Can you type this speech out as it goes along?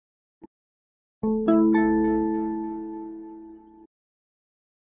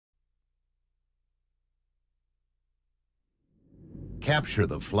Capture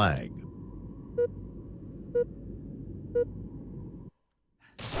the flag.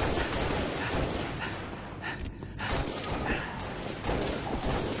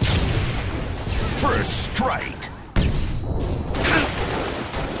 First strike.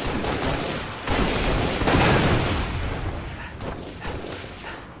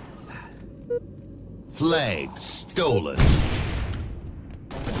 Flag stolen.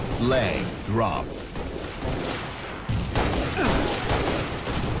 Flag dropped.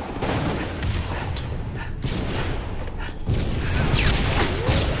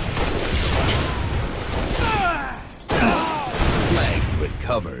 Flag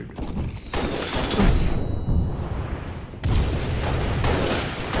recovered.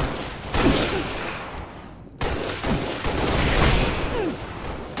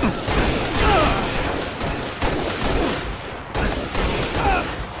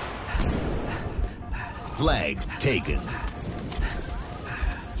 Flag taken.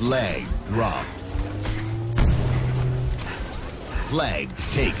 Flag dropped. Flag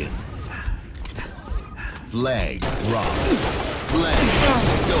taken. Flag dropped. Flag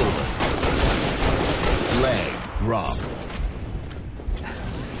stolen. Flag dropped.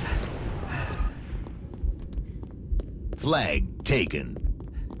 Flag taken.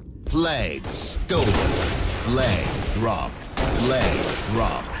 Flag stolen. Flag dropped. Flag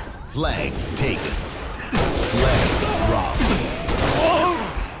dropped. Flag taken. Flag dropped.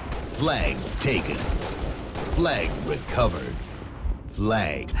 Flag taken. Flag recovered.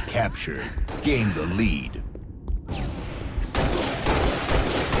 Flag captured. Gained the lead.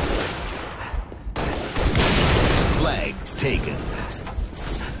 Flag taken.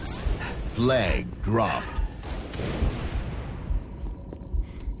 Flag dropped.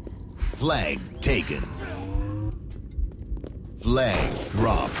 Flag taken. Flag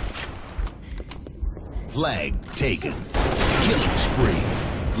dropped. Flag taken. Killing spree.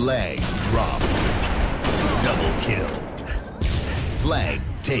 Flag dropped. Double kill. Flag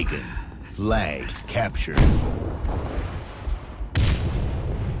taken. Flag captured.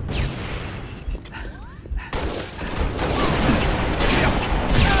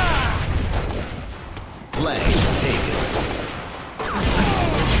 Flag taken.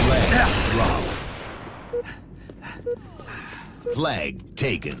 Flag dropped. Flag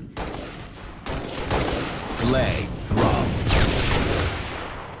taken. Flag dropped.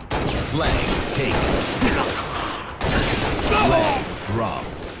 Flag taken. Flag dropped.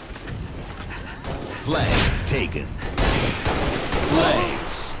 Flag taken.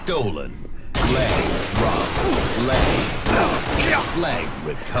 Flag stolen. Flag dropped. Flag dropped. Flag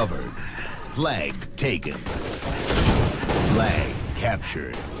recovered. Flag taken. Flag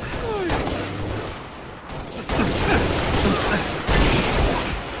captured.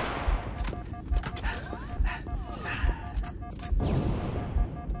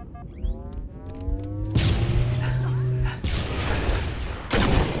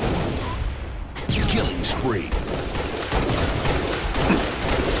 Killing spree.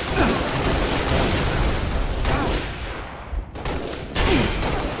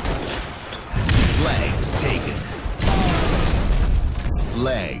 Flag taken.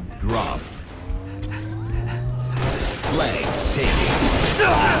 Flag dropped. Flag taken.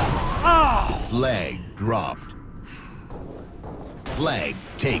 Flag dropped. Flag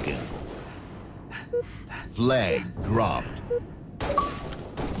taken. Flag dropped.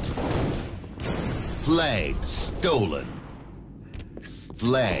 Flag stolen.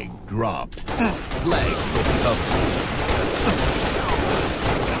 Flag dropped. Flag recovered.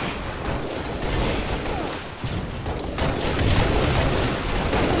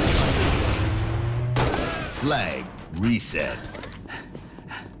 Flag reset.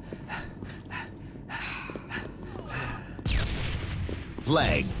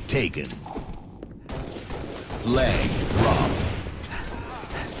 Flag taken. Flag dropped.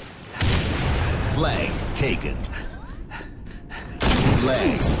 Flag taken.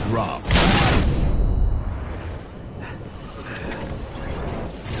 Flag dropped.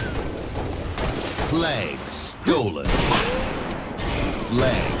 Flag stolen.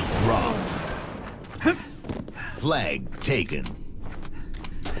 Flag dropped. Flag taken.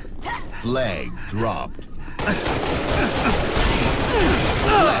 Flag dropped.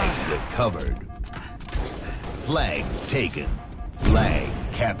 Flag recovered. Flag taken. Flag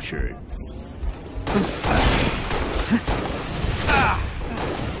captured.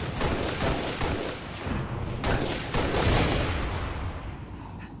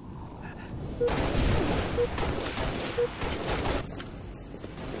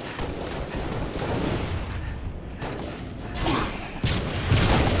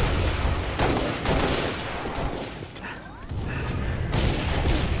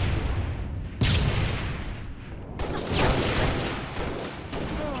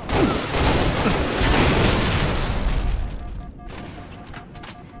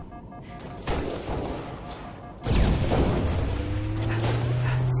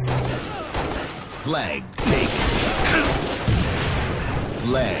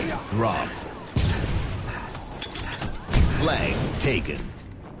 Flag dropped. Flag taken.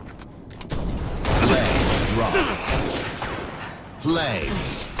 Flag dropped. Flag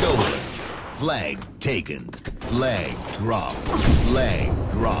stolen. Flag taken. Flag dropped.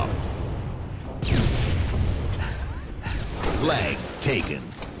 Flag dropped. Flag taken.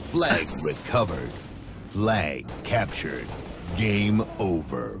 Flag recovered. Flag captured. Game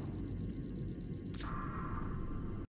over.